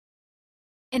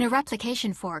In a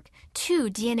replication fork, two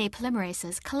DNA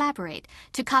polymerases collaborate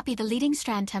to copy the leading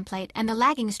strand template and the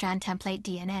lagging strand template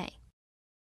DNA.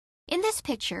 In this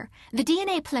picture, the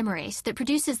DNA polymerase that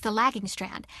produces the lagging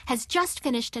strand has just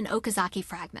finished an Okazaki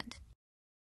fragment.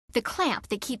 The clamp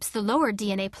that keeps the lower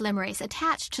DNA polymerase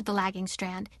attached to the lagging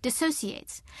strand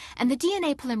dissociates, and the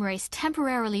DNA polymerase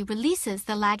temporarily releases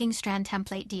the lagging strand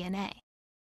template DNA.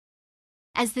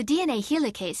 As the DNA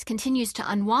helicase continues to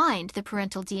unwind the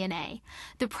parental DNA,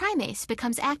 the primase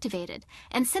becomes activated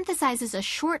and synthesizes a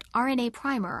short RNA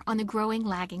primer on the growing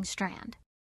lagging strand.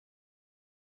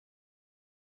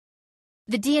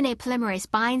 The DNA polymerase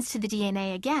binds to the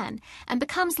DNA again and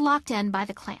becomes locked in by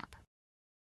the clamp.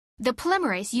 The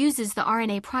polymerase uses the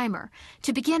RNA primer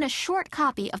to begin a short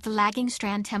copy of the lagging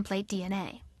strand template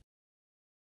DNA.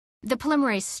 The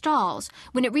polymerase stalls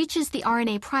when it reaches the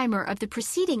RNA primer of the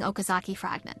preceding Okazaki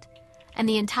fragment, and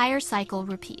the entire cycle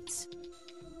repeats.